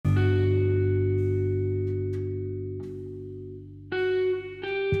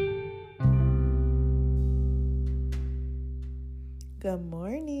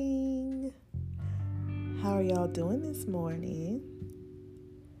doing this morning?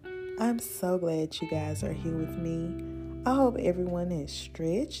 I'm so glad you guys are here with me. I hope everyone is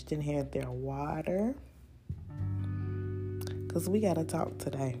stretched and had their water, because we got to talk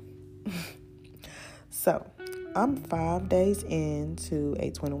today. So, I'm 5 days into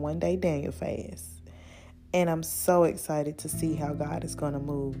a 21-day Daniel fast, and I'm so excited to see how God is going to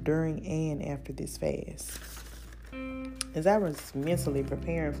move during and after this fast. As I was mentally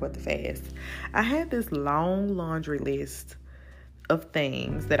preparing for the fast, I had this long laundry list of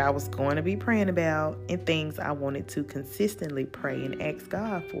things that I was going to be praying about and things I wanted to consistently pray and ask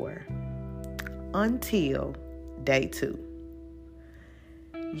God for until day 2.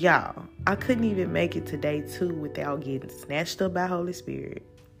 Y'all, I couldn't even make it to day 2 without getting snatched up by Holy Spirit.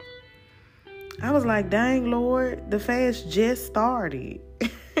 I was like, dang, Lord, the fast just started.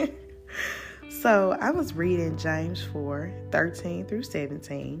 So I was reading James 4:13 through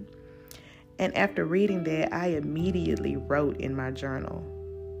 17. And after reading that, I immediately wrote in my journal,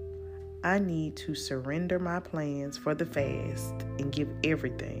 I need to surrender my plans for the fast and give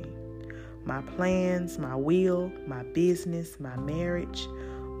everything. My plans, my will, my business, my marriage,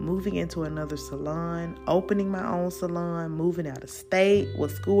 moving into another salon, opening my own salon, moving out of state,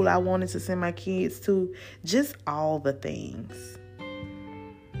 what school I wanted to send my kids to, just all the things.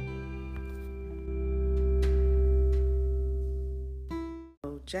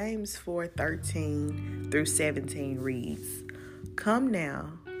 James 4:13 through 17 reads, Come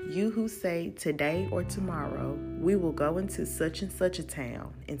now, you who say today or tomorrow, we will go into such and such a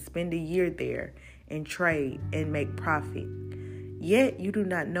town and spend a year there and trade and make profit. Yet you do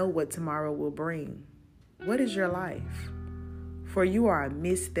not know what tomorrow will bring. What is your life? For you are a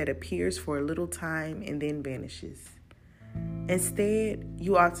mist that appears for a little time and then vanishes. Instead,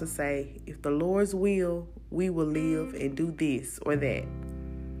 you ought to say, if the Lord's will, we will live and do this or that.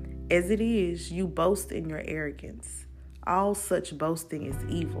 As it is, you boast in your arrogance. All such boasting is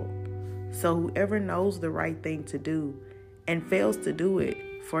evil. So whoever knows the right thing to do and fails to do it,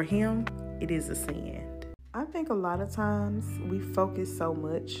 for him, it is a sin. I think a lot of times we focus so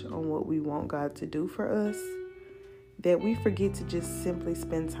much on what we want God to do for us that we forget to just simply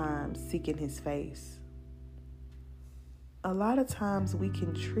spend time seeking His face. A lot of times we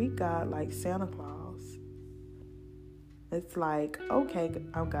can treat God like Santa Claus. It's like, okay,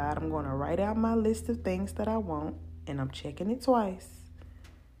 oh God, I'm going to write out my list of things that I want, and I'm checking it twice.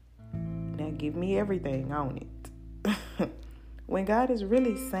 Now give me everything on it. When God is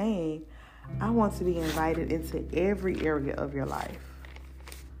really saying, I want to be invited into every area of your life.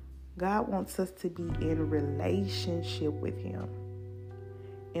 God wants us to be in relationship with Him.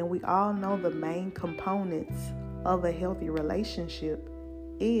 And we all know the main components of a healthy relationship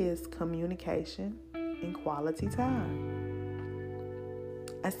is communication and quality time.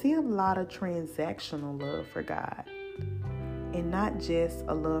 I see a lot of transactional love for God, and not just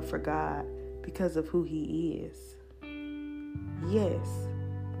a love for God because of who He is. Yes,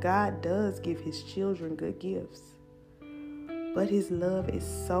 God does give His children good gifts, but His love is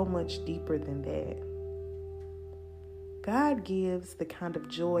so much deeper than that. God gives the kind of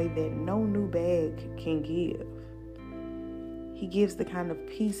joy that no new bag can give. He gives the kind of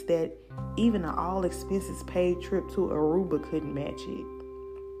peace that even an all-expenses-paid trip to Aruba couldn't match it.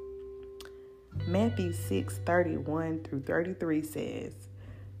 Matthew 6:31 through 33 says,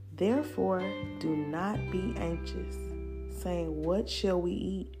 Therefore, do not be anxious, saying, What shall we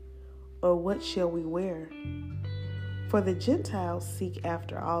eat? Or what shall we wear? For the Gentiles seek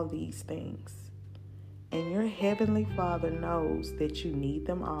after all these things, and your heavenly Father knows that you need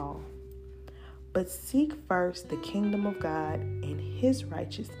them all. But seek first the kingdom of God and His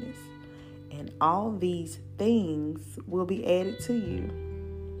righteousness, and all these things will be added to you.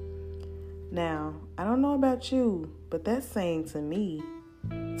 Now, I don't know about you, but that's saying to me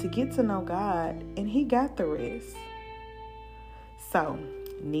to get to know God, and He got the rest. So,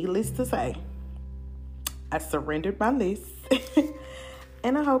 needless to say, I surrendered my list,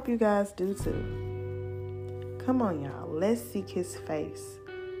 and I hope you guys do too. Come on, y'all, let's seek His face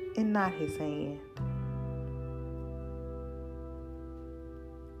and not His hand.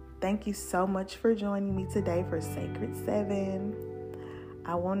 Thank you so much for joining me today for Sacred 7.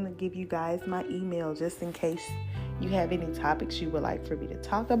 I want to give you guys my email just in case you have any topics you would like for me to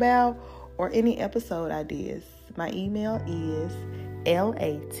talk about or any episode ideas. My email is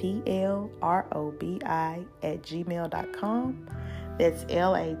latrobi@gmail.com. That's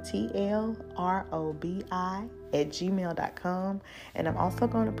latrobi@gmail.com. And I'm also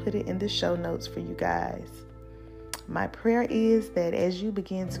going to put it in the show notes for you guys. My prayer is that as you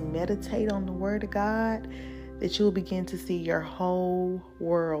begin to meditate on the Word of God, that you'll begin to see your whole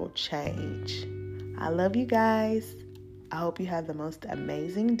world change. I love you guys. I hope you have the most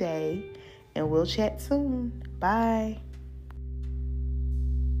amazing day, and we'll chat soon. Bye.